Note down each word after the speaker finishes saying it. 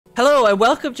Hello and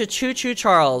welcome to Choo-Choo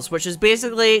Charles, which is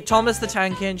basically Thomas the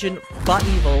Tank Engine, but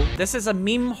evil. This is a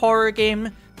meme horror game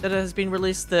that has been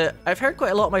released that I've heard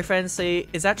quite a lot of my friends say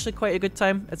is actually quite a good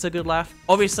time. It's a good laugh.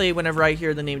 Obviously, whenever I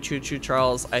hear the name Choo-Choo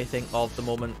Charles, I think of the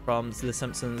moment from The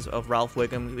Simpsons of Ralph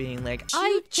Wiggum being like,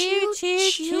 I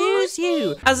choose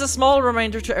you. As a small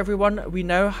reminder to everyone, we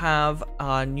now have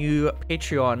a new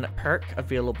Patreon perk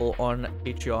available on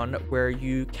Patreon where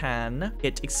you can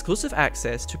get exclusive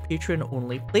access to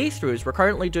Patreon-only playthroughs. We're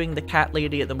currently doing the Cat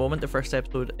Lady at the moment. The first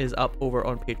episode is up over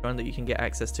on Patreon that you can get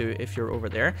access to if you're over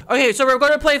there. Okay, so we're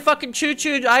going to play fucking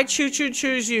Choo-Choo. I Choo-Choo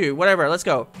choose you. Whatever, let's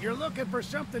go. You're looking for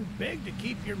something big to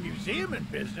keep your museum in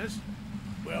business?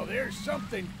 Well, there's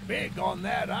something big on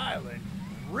that island.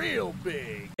 Real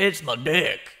big. It's my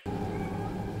dick.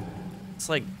 It's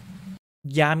like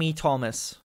Yummy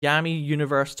Thomas. Yummy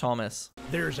Universe Thomas.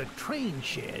 There's a train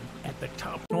shed at the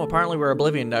top. Oh, apparently we're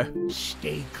Oblivion now.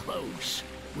 Stay close.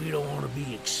 We don't want to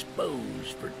be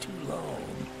exposed for too long.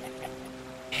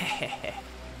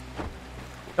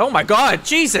 Oh my god,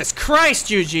 Jesus Christ,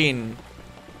 Eugene!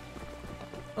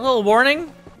 A little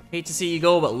warning. Hate to see you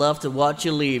go, but love to watch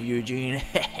you leave, Eugene.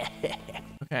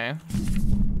 Okay.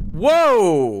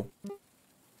 Whoa!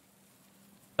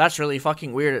 That's really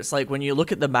fucking weird. It's like when you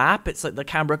look at the map, it's like the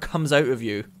camera comes out of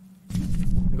you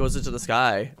and goes into the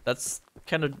sky. That's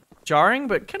kind of jarring,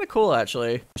 but kind of cool,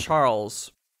 actually.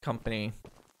 Charles Company.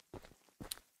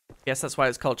 Guess that's why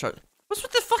it's called Charles. What's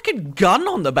with the fucking gun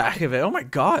on the back of it? Oh my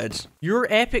god. Your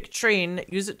epic train,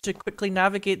 use it to quickly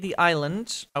navigate the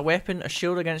island. A weapon, a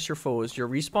shield against your foes. Your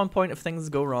respawn point if things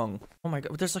go wrong. Oh my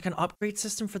god, there's like an upgrade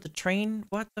system for the train?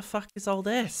 What the fuck is all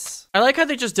this? I like how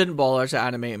they just didn't bother to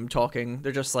animate him talking.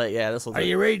 They're just like, yeah, this'll do. Are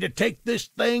you ready to take this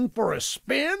thing for a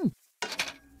spin?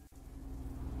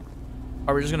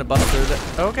 Are we just gonna bust through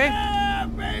it? Okay. Yeah,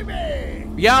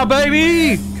 baby! Yeah,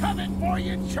 baby! Coming for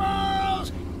you,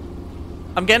 Charles!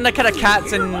 I'm getting a kind of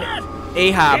Cats and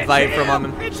Ahab vibe from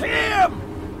him. It's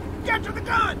him! Get to the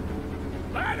gun!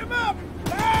 Light him up!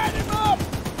 Light him up!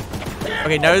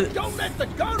 Okay, now... Don't let the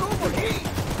gun overheat!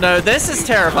 No, this is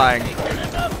terrifying.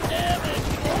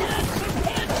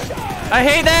 I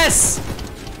hate this!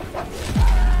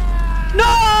 No!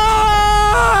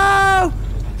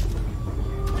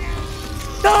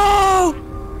 No!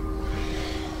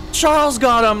 Charles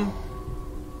got him!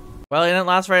 Well, he didn't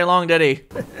last very long, did he?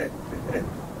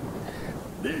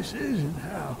 This isn't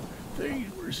how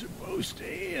things were supposed to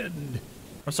end.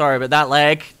 I'm sorry, but that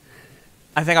leg,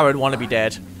 I think I would want to be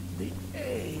dead. The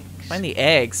eggs. Find the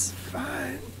eggs.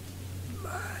 Find my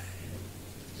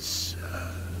son.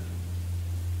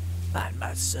 Find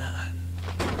my son.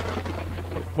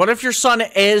 What if your son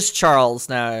is Charles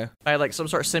now? By like some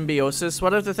sort of symbiosis?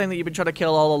 What if the thing that you've been trying to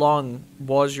kill all along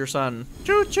was your son?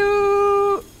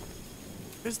 Choo-choo!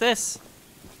 Who's this?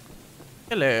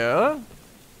 Hello?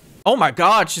 Oh my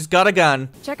god, she's got a gun.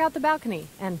 Check out the balcony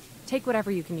and take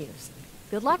whatever you can use.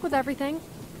 Good luck with everything.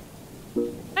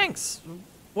 Thanks.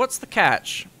 What's the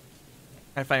catch?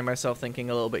 I find myself thinking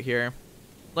a little bit here.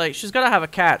 Like, she's gotta have a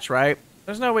catch, right?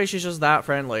 There's no way she's just that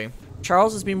friendly.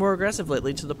 Charles has been more aggressive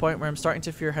lately to the point where I'm starting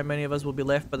to fear how many of us will be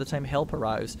left by the time help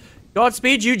arrives.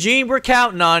 Godspeed, Eugene, we're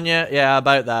counting on you. Yeah,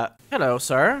 about that. Hello,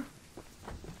 sir.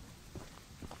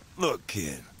 Look,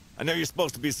 kid. I know you're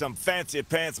supposed to be some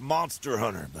fancy-pants monster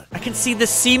hunter, but... I can see the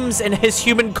seams in his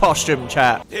human costume,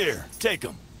 chat. Here, take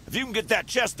them. If you can get that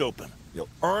chest open, you'll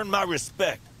earn my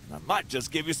respect. And I might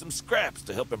just give you some scraps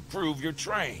to help improve your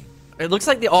train. It looks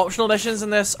like the optional missions in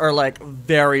this are, like,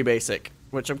 very basic.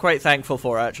 Which I'm quite thankful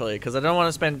for, actually, because I don't want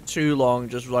to spend too long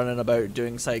just running about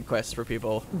doing side quests for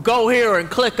people. Go here and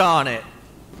click on it.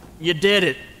 You did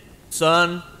it,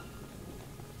 son.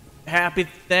 Happy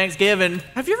Thanksgiving.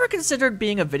 Have you ever considered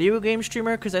being a video game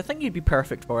streamer? Because I think you'd be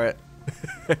perfect for it.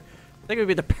 I think it would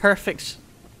be the perfect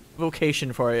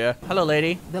vocation for you. Hello,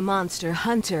 lady. The Monster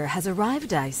Hunter has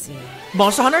arrived, I see.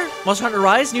 Monster Hunter? Monster Hunter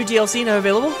Rise? New DLC now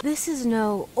available? This is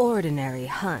no ordinary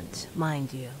hunt,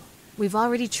 mind you. We've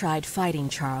already tried fighting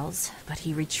Charles, but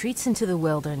he retreats into the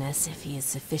wilderness if he is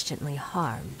sufficiently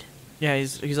harmed. Yeah,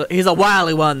 he's a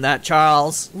wily one, that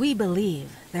Charles. We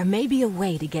believe there may be a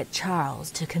way to get Charles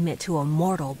to commit to a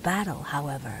mortal battle,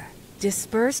 however.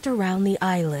 Dispersed around the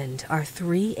island are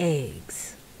 3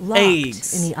 eggs. Locked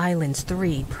in the island's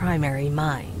 3 primary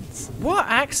mines. What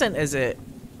accent is it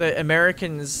that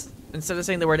Americans, instead of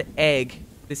saying the word egg,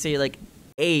 they say like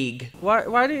egg?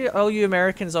 Why do all you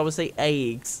Americans always say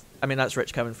eggs? I mean, that's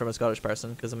rich coming from a Scottish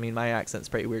person, because I mean, my accent's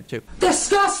pretty weird too.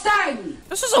 Disgusting!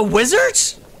 This is a wizard?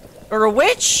 Or a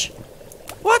witch?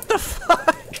 What the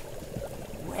fuck?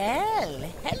 Well,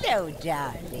 hello,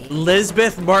 darling.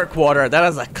 Lisbeth Murkwater. That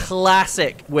is a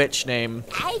classic witch name.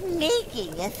 I'm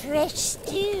making a fresh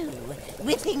stew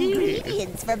with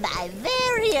ingredients from my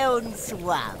very own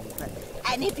swamp.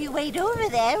 And if you wait over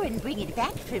there and bring it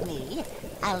back for me,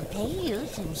 I'll pay you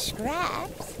some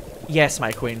scraps. Yes,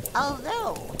 my queen.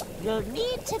 Although, you'll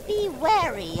need to be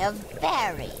wary of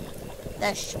Barry,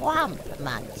 the swamp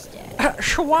monster.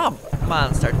 Swamp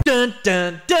monster. Dun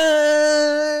dun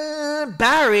dun!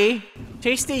 Barry!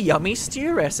 Tasty, yummy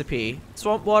stew recipe.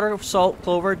 Swamp water, salt,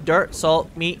 clover, dirt, salt,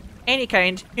 meat, any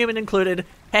kind, human included,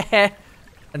 heh,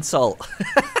 and salt.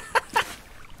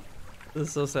 This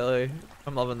is so silly.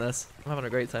 I'm loving this. I'm having a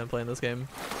great time playing this game.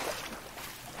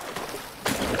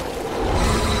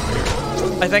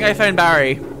 I think I found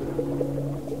Barry.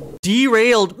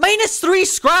 Derailed. -3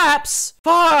 scraps!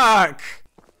 Fuck!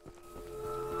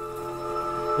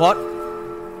 What?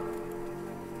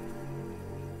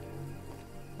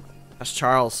 That's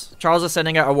Charles. Charles is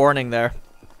sending out a warning there.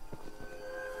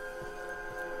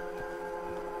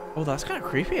 Oh, that's kind of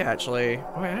creepy, actually.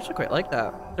 Oh, I actually quite like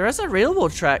that. There is a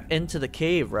railroad track into the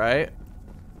cave, right?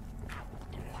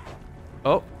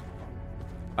 Oh.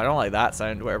 I don't like that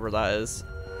sound, wherever that is.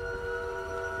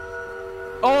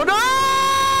 Oh,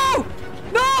 no!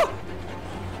 No!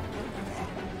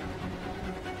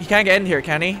 He can't get in here,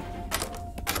 can he?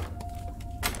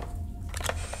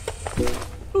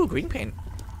 Ooh, green paint.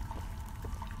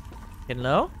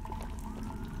 Hello?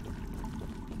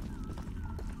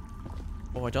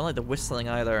 Oh, I don't like the whistling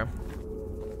either.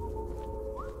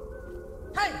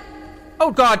 Hey!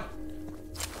 Oh god!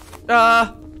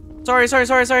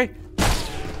 Sorry.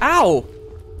 Ow!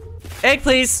 Egg,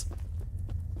 please!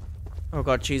 Oh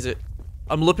god, cheese it.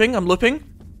 I'm looping.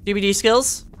 DVD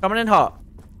skills, coming in hot.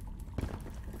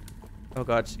 Oh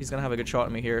god, he's gonna have a good shot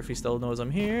at me here if he still knows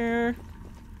I'm here.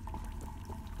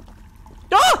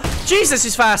 Oh! Jesus,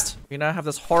 he's fast! We now have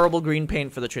this horrible green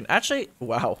paint for the train. Actually,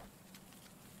 wow.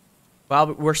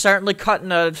 Well, we're certainly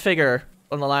cutting a figure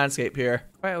on the landscape here.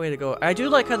 Quite a way to go. I do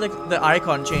like how the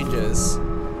icon changes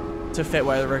to fit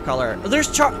whatever color. Oh, there's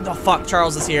oh fuck,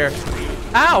 Charles is here.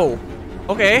 Ow!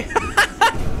 Okay.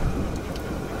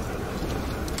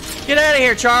 Get out of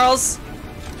here, Charles!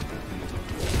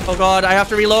 Oh god, I have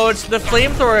to reload. The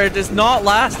flamethrower does not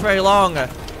last very long.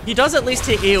 He does at least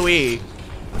take AoE.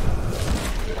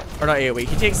 Or not AoE,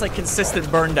 he takes like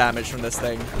consistent burn damage from this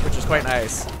thing, which is quite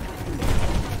nice.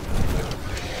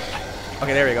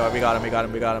 Okay, there we go. We got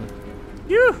him.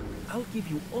 Phew! I'll give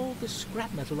you all the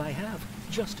scrap metal I have.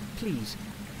 Just please,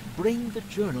 bring the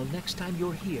journal next time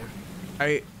you're here.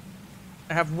 I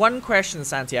have one question,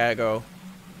 Santiago.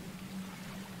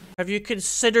 Have you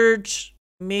considered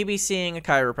maybe seeing a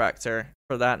chiropractor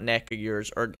for that neck of yours?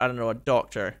 Or, I don't know, a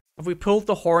doctor? Have we pulled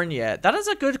the horn yet? That is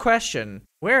a good question.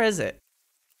 Where is it?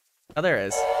 Oh, there it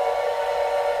is.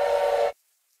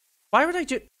 Why would I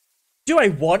do... Do I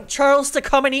want Charles to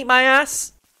come and eat my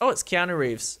ass? Oh, it's Keanu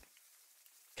Reeves.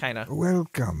 Kinda.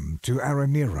 Welcome to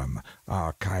Aranirum,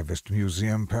 archivist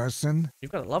museum person.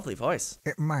 You've got a lovely voice.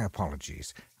 My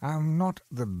apologies. I'm not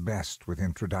the best with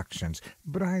introductions,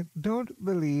 but I don't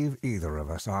believe either of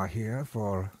us are here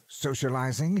for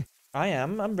socializing. I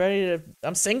am.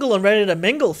 I'm single and ready to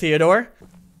mingle, Theodore.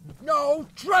 No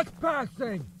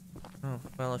trespassing! Oh,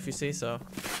 well, if you say so.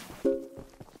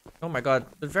 Oh my god,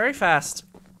 they're very fast.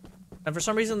 And for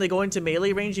some reason they go into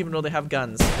melee range even though they have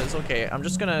guns. It's okay. I'm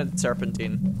just gonna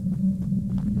serpentine.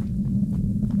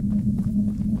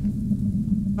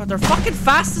 God, they're fucking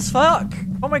fast as fuck!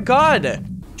 Oh my god!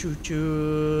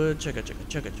 Choo-choo, chugga chugga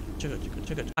chugga chugga chugga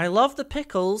chugga. I love the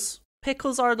pickles.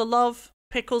 Pickles are the love.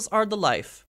 Pickles are the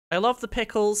life. I love the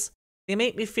pickles. They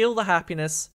make me feel the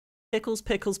happiness. Pickles,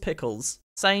 pickles, pickles.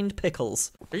 Signed,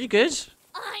 Pickles. Are you good?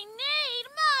 I need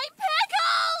my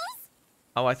pickles!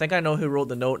 Oh, I think I know who wrote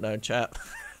the note now, chat.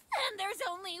 And there's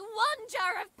only one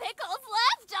jar of pickles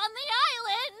left on the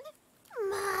island!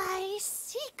 My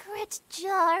secret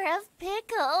jar of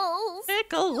pickles.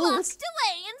 Pickles! Locked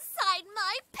away inside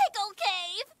my pickle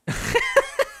cave!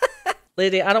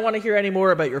 Lady, I don't want to hear any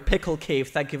more about your pickle cave,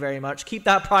 thank you very much. Keep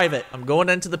that private. I'm going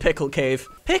into the pickle cave.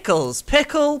 Pickles,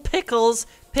 pickles. Pickles.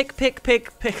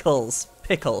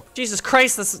 Pickle. Jesus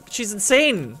Christ, she's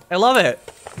insane. I love it.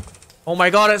 Oh my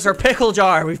god, it's her pickle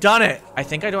jar. We've done it. I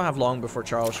think I don't have long before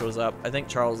Charles shows up. I think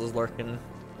Charles is lurking.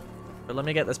 But let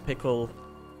me get this pickle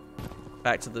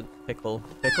back to the pickle.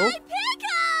 Pickle? My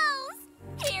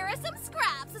pickles! Here are some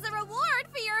scraps as a reward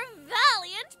for your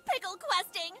valiant pickle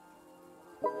questing.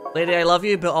 Lady, I love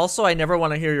you, but also I never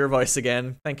want to hear your voice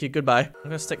again. Thank you, goodbye. I'm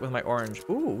gonna stick with my orange.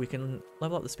 Ooh, we can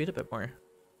level up the speed a bit more.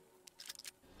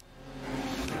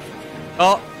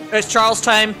 Oh, it's Charles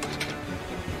time.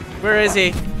 Where is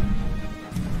he?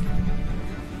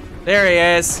 There he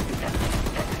is.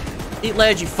 Eat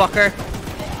lead, you fucker.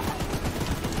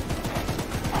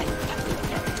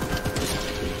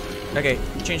 Okay,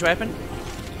 change weapon.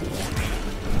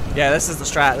 Yeah, this is the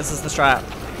strat. This is the strat.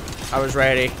 I was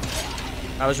ready.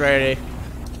 I was ready.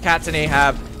 Captain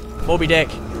Ahab. Moby Dick.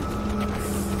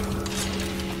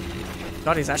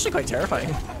 God, he's actually quite terrifying.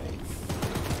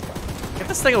 Get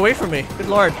this thing away from me. Good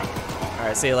lord.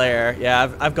 Alright, see you later.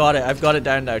 Yeah, I've got it. I've got it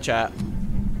down now, chat.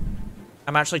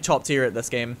 I'm actually top tier at this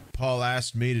game. Paul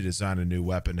asked me to design a new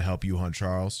weapon to help you hunt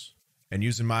Charles. And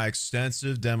using my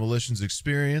extensive demolitions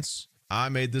experience, I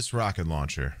made this rocket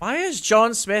launcher. Why has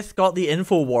John Smith got the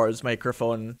InfoWars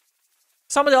microphone?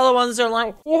 Some of the other ones are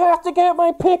like, you have to get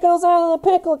my pickles out of the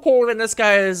pickle cave. And this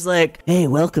guy is like, hey,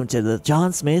 welcome to the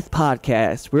John Smith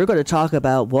podcast. We're going to talk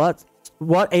about what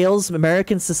ails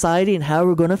American society and how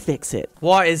we're going to fix it.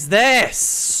 What is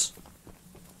this?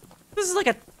 This is like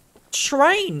a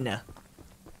shrine.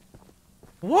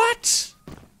 What?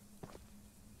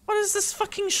 What is this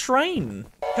fucking shrine?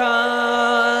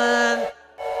 Cunt.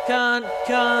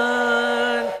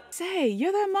 Say,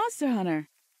 you're that monster hunter.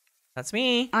 That's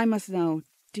me. I must know,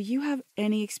 do you have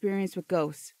any experience with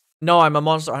ghosts? No, I'm a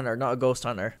monster hunter, not a ghost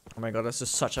hunter. Oh my god, this is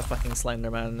such a fucking Slender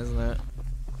Man, isn't it?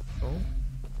 Oh.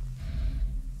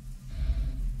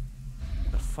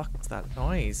 What the fuck is that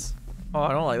noise? Oh,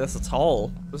 I don't like this at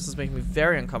all. This is making me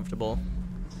very uncomfortable.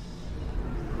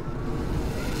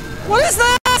 What is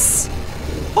this?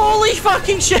 Holy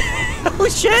fucking shit! Holy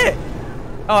shit!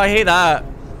 Oh, I hate that.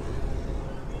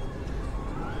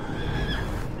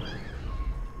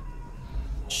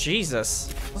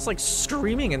 Jesus. It's like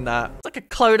screaming in that. It's like a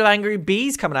cloud of angry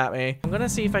bees coming at me. I'm gonna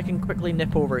see if I can quickly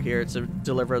nip over here to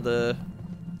deliver the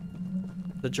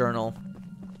journal.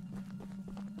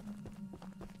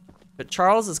 But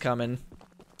Charles is coming.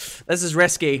 This is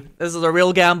risky. This is a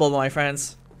real gamble, my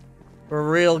friends. A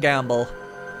real gamble.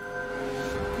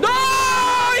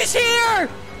 No! He's here!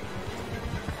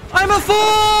 I'm a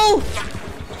fool!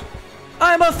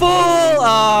 I'm a fool!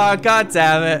 Oh, god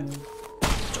damn it.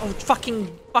 Oh,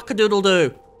 fucking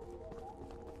fuck-a-doodle-doo.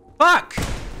 Fuck!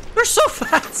 They're so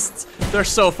fast! They're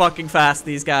so fucking fast,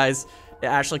 these guys. It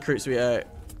actually creeps me out.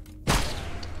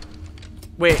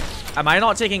 Wait, am I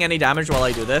not taking any damage while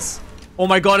I do this? Oh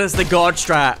my god, it's the god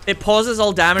strat. It pauses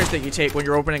all damage that you take when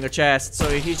you're opening a chest, so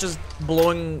he's just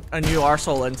blowing a new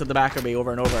arsehole into the back of me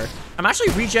over and over. I'm actually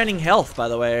regenning health, by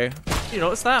the way. You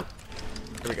notice that?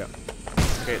 Here we go.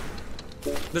 Okay.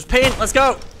 There's paint, let's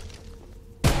go!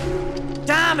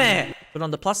 Damn it! But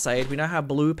on the plus side, we now have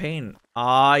blue paint.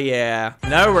 Ah, yeah.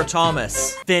 Now we're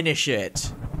Thomas. Finish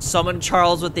it. Summon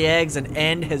Charles with the eggs and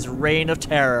end his reign of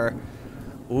terror.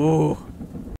 Ooh.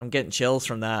 I'm getting chills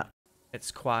from that.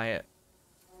 It's quiet.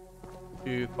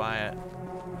 Too quiet.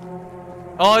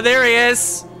 Oh, there he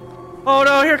is! Oh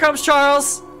no, here comes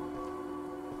Charles!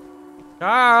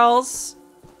 Charles!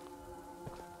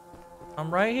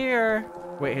 I'm right here.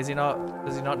 Wait, does he not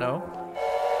know?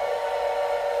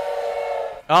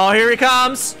 Oh, here he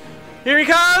comes! Here he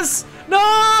comes!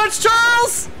 No, it's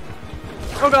Charles!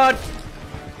 Oh god.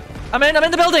 I'm in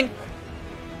the building!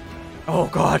 Oh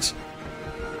god.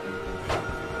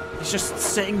 He's just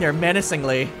sitting there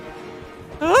menacingly.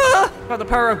 Ah! Got the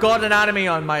power of God anatomy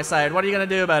on my side. What are you gonna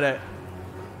do about it?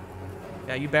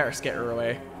 Yeah, you better scare her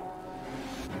away.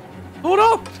 Oh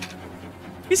no!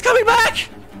 He's coming back!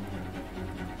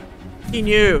 He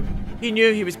knew. He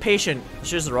knew he was patient.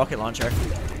 Choose the rocket launcher.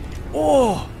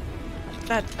 Oh!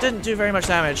 That didn't do very much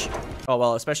damage. Oh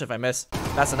well, especially if I miss.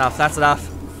 That's enough. That's enough.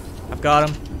 I've got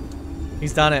him.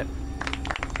 He's done it.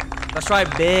 That's right,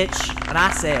 bitch. And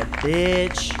I said,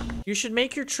 bitch. You should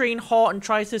make your train hot and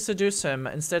try to seduce him.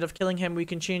 Instead of killing him, we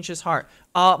can change his heart.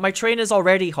 My train is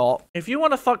already hot. If you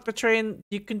want to fuck the train,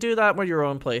 you can do that with your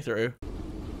own playthrough.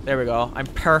 There we go. I'm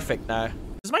perfect now.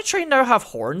 Does my train now have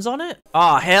horns on it?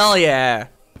 Oh, hell yeah.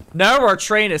 Now our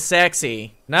train is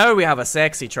sexy. Now we have a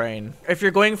sexy train. If you're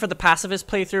going for the pacifist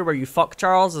playthrough where you fuck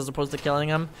Charles as opposed to killing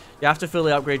him, you have to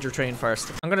fully upgrade your train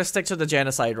first. I'm gonna stick to the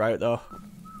genocide route though.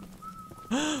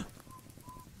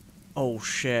 Oh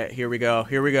shit, here we go,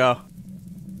 here we go.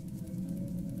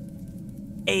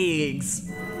 Eggs.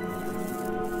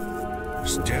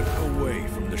 Step away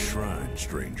from the shrine,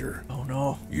 stranger. Oh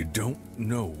no. You don't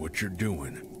know what you're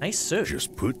doing. Nice suit.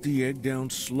 Just put the egg down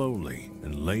slowly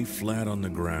and lay flat on the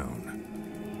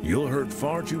ground. You'll hurt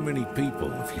far too many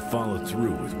people if you follow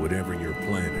through with whatever you're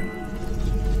planning.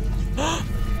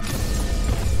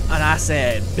 And I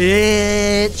said,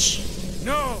 bitch.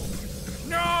 No!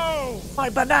 No! My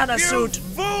banana suit!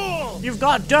 Fool! You've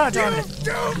got dirt on it!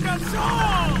 Doomed us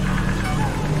all!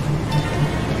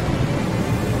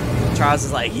 Charles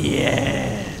is like,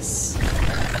 yes.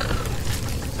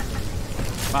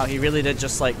 Wow, he really did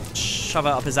just like shove it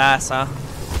up his ass, huh?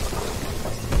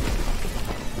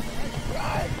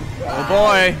 Oh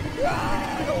boy.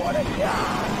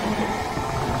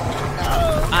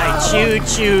 I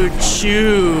choose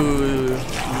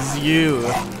you.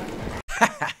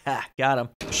 Got him.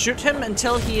 Shoot him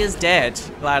until he is dead.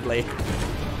 Gladly.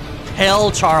 Hell,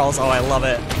 Charles. Oh, I love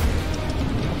it.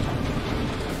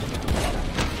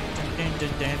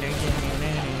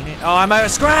 Oh, I'm out of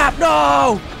scrap.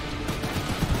 No!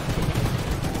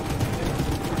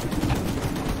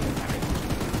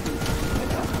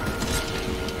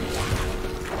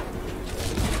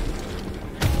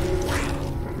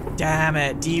 Damn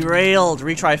it. Derailed.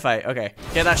 Retry fight. Okay.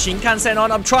 Get that Shinkansen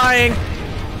on. I'm trying.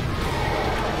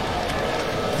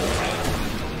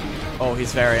 Oh,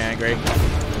 he's very angry.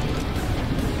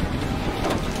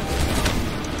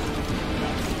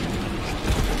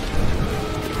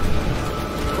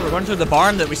 Oh, we're going through the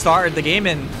barn that we started the game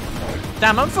in.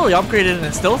 Damn, I'm fully upgraded and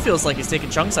it still feels like he's taking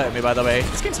chunks out of me, by the way.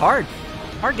 This game's hard.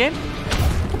 Hard game.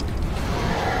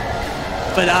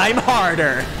 But I'm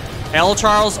harder. Hell,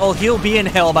 Charles. Oh, he'll be in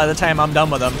hell by the time I'm done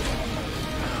with him.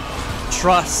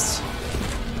 Trust.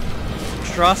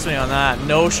 Trust me on that.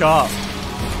 No shot.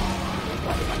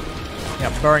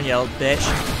 Yeah, burn, you little bitch.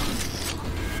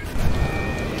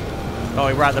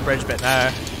 Oh, we're at the bridge bit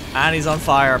now. And he's on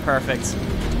fire. Perfect.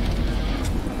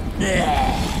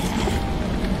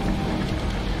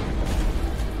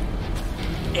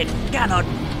 It cannot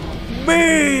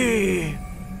be!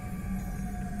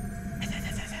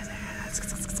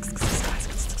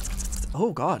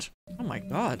 Oh, God. Oh, my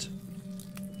God.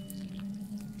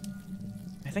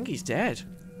 I think he's dead.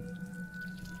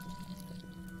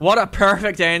 What a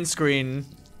perfect end screen.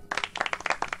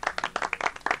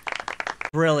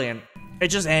 Brilliant. It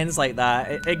just ends like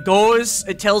that. It goes,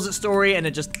 it tells its story, and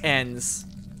it just ends.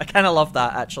 I kind of love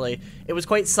that, actually. It was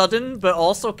quite sudden, but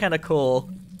also kind of cool.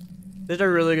 They did a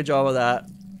really good job of that.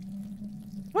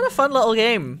 What a fun little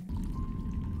game.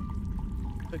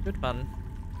 A good fun.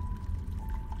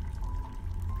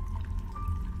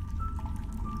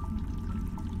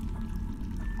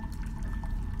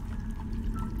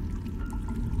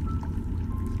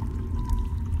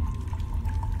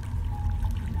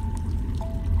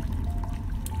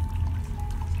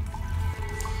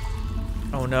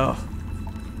 Oh no.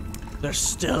 There's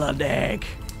still an egg.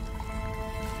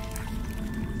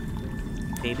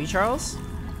 Baby Charles?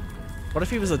 What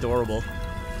if he was adorable?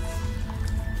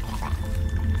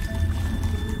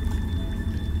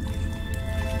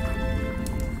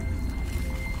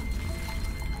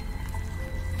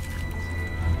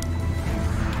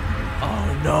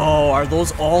 Oh no, are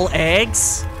those all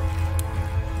eggs?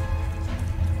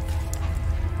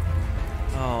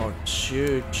 Oh,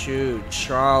 Choo-Choo,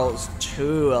 Charles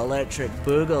 2, Electric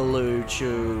Boogaloo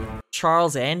Choo.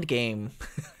 Charles Endgame.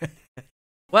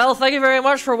 Well, thank you very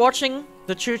much for watching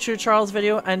the Choo-Choo Charles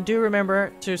video, and do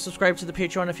remember to subscribe to the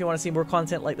Patreon if you want to see more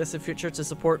content like this in future to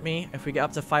support me. If we get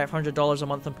up to $500 a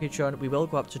month on Patreon, we will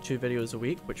go up to 2 videos a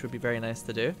week, which would be very nice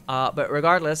to do. But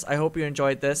regardless, I hope you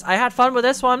enjoyed this. I had fun with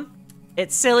this one.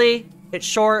 It's silly, it's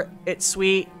short, it's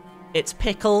sweet, it's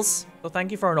pickles. So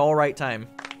thank you for an alright time,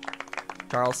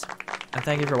 Charles. And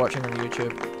thank you for watching on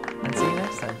YouTube. And see you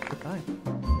next time. Goodbye.